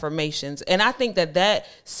daily affirmations. And I think that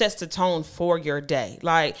sets the tone for your day.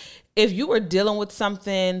 Like, if you were dealing with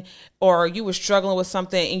something or you were struggling with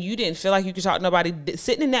something and you didn't feel like you could talk to nobody,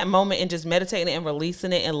 sitting in that moment and just meditating and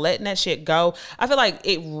releasing it and letting that shit go, I feel like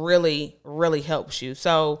it really, really helps you.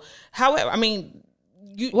 So, however, I mean,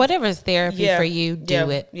 whatever's therapy for you, do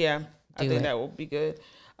it. Yeah, I think that will be good.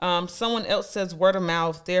 Someone else says word of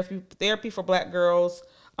mouth, therapy for Black girls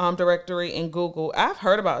directory in Google. I've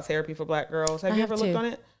heard about therapy for Black girls. Have you ever looked on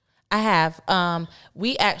it? I have.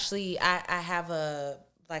 We actually, I have a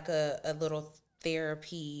little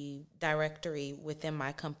therapy directory within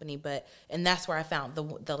my company, and that's where I found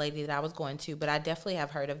the lady that I was going to, but I definitely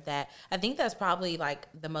have heard of that. I think that's probably like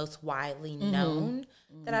the most widely known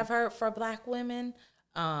that I've heard for Black women.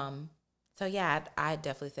 So yeah, I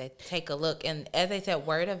definitely say take a look. And as I said,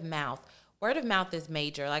 word of mouth is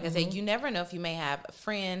major. Like I said, you never know if you may have a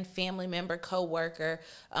friend, family member, coworker.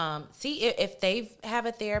 See if they have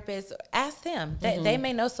a therapist, ask them. They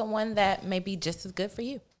may know someone that may be just as good for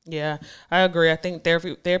you. Yeah, I agree. I think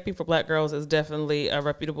therapy for Black girls is definitely a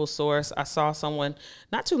reputable source. I saw someone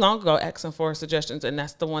not too long ago asking for suggestions, and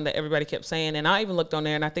that's the one that everybody kept saying. And I even looked on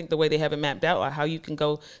there, and I think the way they have it mapped out, like how you can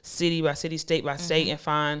go city by city, state by state, and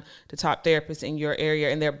find the top therapists in your area,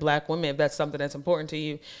 and they're Black women. If that's something that's important to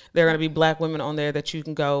you, there are going to be Black women on there that you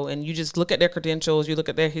can go, and you just look at their credentials, you look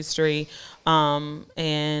at their history,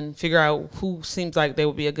 and figure out who seems like they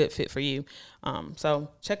would be a good fit for you. So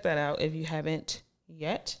check that out if you haven't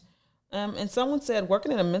yet. And someone said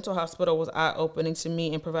working in a mental hospital was eye-opening to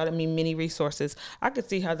me and provided me many resources. I could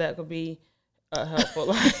see how that could be helpful.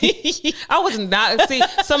 Like, I was not, see,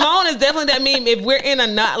 Simone is definitely that meme. If we're in a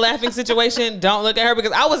not laughing situation, don't look at her,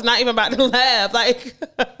 because I was not even about to laugh. Like,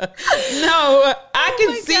 no, I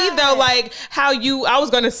can see though, like I was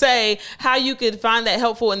going to say how you could find that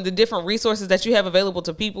helpful in the different resources that you have available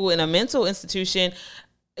to people in a mental institution.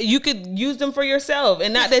 You could use them for yourself,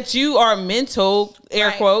 and not that you are mental,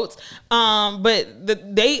 air quotes, but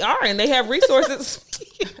they are, and they have resources.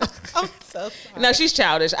 I'm so sorry. No, she's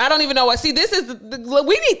childish. I don't even know what. See, this is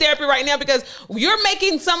we need therapy right now, because you're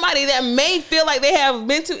making somebody that may feel like they have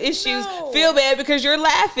mental issues feel bad because you're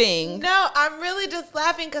laughing. No, I'm really just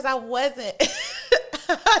laughing because I wasn't.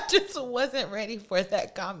 I just wasn't ready for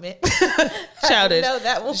that comment. Childish. No,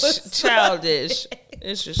 that was childish.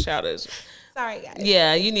 It's just childish. Sorry, guys.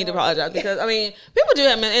 Yeah, you need to apologize, because I mean, people do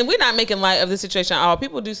have, and we're not making light of the situation at all.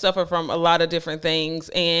 People do suffer from a lot of different things,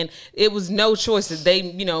 and it was no choice that they,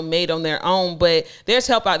 made on their own. But there's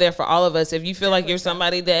help out there for all of us. If you feel like you're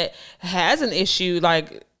somebody that has an issue,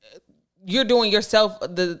 like you're doing yourself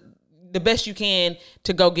the best you can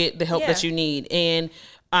to go get the help that you need. And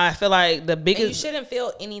I feel like the biggest, and you shouldn't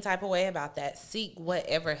feel any type of way about that. Seek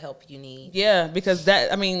whatever help you need. Yeah, because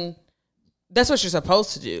that's what you're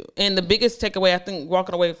supposed to do. And the biggest takeaway, I think,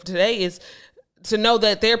 walking away from today is to know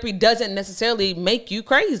that therapy doesn't necessarily make you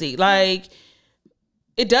crazy. Like,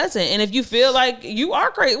 it doesn't. And if you feel like you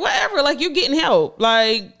are crazy, whatever, like, you're getting help.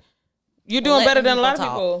 Like, you're doing better than a lot of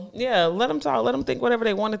people. Yeah, let them talk. Let them think whatever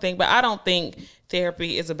they want to think. But I don't think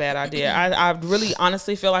therapy is a bad idea. I really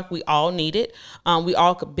honestly feel like we all need it. We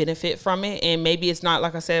all could benefit from it. And maybe it's not,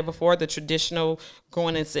 like I said before, the traditional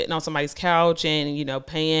going and sitting on somebody's couch and,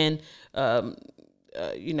 paying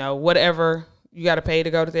whatever you got to pay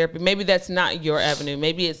to go to therapy. Maybe that's not your avenue.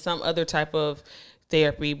 Maybe it's some other type of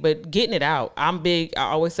therapy, but getting it out. I'm big. I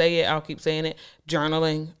always say it. I'll keep saying it.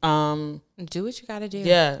 journaling. Do what you got to do.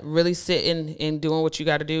 Yeah, really sit in doing what you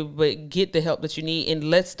got to do, but get the help that you need, and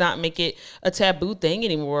let's not make it a taboo thing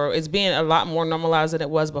anymore. It's being a lot more normalized than it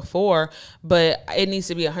was before, but it needs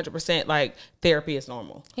to be 100% like therapy is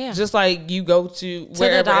normal. Yeah, just like you go to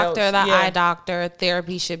the doctor, else. eye doctor.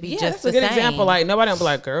 Therapy should be just that's a good same. example. Like nobody will be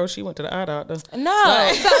like, "Girl, she went to the eye doctor." No,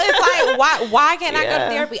 so it's like why can't I go to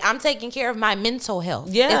therapy? I'm taking care of my mental health.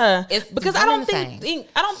 Yeah, it's because I don't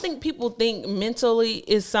think people think mentally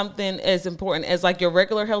is something as important as like your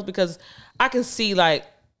regular health, because I can see like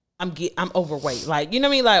I'm overweight, like, you know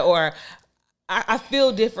what I mean, like, or I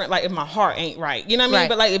feel different, like if my heart ain't right, you know what I mean,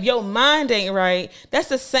 but like if your mind ain't right, that's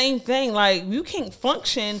the same thing. Like you can't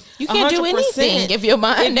function, you can't do anything if your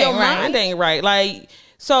mind ain't right. Like,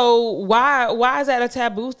 so why is that a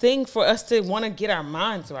taboo thing for us to want to get our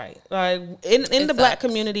minds right? Like in the Black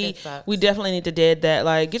community, we definitely need to dead that.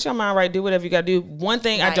 Like, get your mind right, do whatever you got to do. One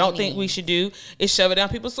thing I don't think we should do is shove it down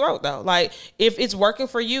people's throat though. Like if it's working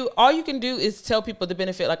for you, all you can do is tell people the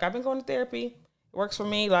benefit. Like, I've been going to therapy, it works for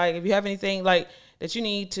me. Like if you have anything like that you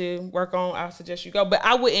need to work on, I suggest you go. But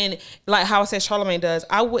I wouldn't, like how I said Charlamagne does,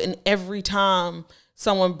 I wouldn't every time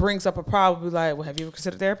someone brings up a problem, be like, well, have you ever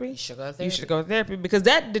considered therapy? You should go to therapy. Because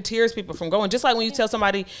that deters people from going. Just like when you tell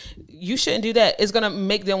somebody you shouldn't do that, it's going to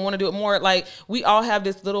make them want to do it more. Like, we all have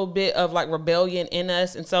this little bit of like rebellion in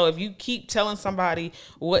us. And so if you keep telling somebody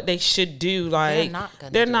what they should do, like,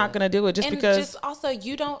 they're not going to do it just because. Just also,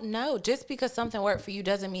 you don't know. Just because something worked for you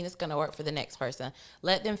doesn't mean it's going to work for the next person.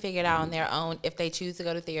 Let them figure it out on their own. If they choose to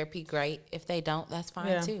go to therapy, great. If they don't, that's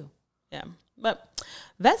fine too. Yeah. But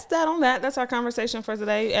that's that on that. That's our conversation for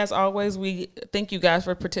today. As always, we thank you guys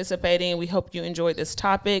for participating. We hope you enjoyed this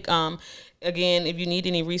topic. Again, if you need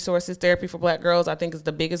any resources, Therapy for Black Girls, I think is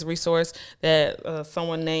the biggest resource that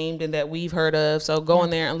someone named and that we've heard of. So go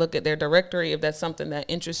in there and look at their directory if that's something that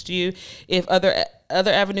interests you. If other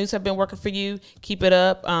avenues have been working for you, keep it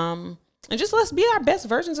up. And just let's be our best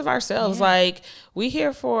versions of ourselves. Yeah. Like, we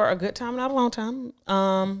here for a good time, not a long time.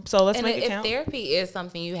 So let's make it count. If therapy is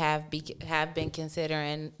something you have been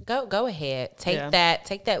considering, go ahead. Take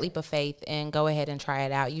that leap of faith and go ahead and try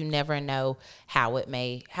it out. You never know how it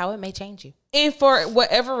may change you. And for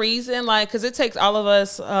whatever reason, like, because it takes all of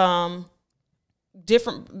us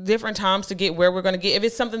different times to get where we're going to get. If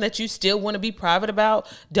it's something that you still want to be private about,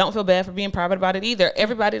 don't feel bad for being private about it either.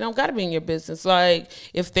 Everybody don't got to be in your business. Like,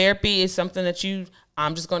 if therapy is something that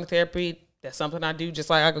I'm just going to therapy, that's something I do. Just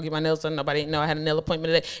like I go get my nails done, nobody know I had a nail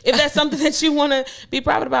appointment today. If that's something that you want to be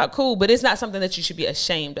private about, cool, but it's not something that you should be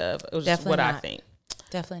ashamed of. It was just what I think.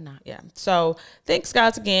 Definitely not. Yeah. So thanks,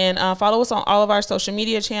 guys, again. Follow us on all of our social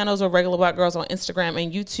media channels. We're Regular Black Girls on Instagram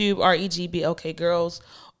and YouTube, REGBLK Girls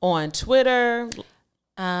on Twitter.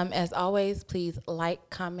 As always, please like,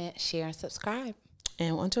 comment, share, and subscribe.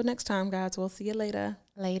 And until next time, guys, we'll see you later.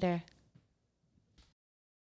 Later.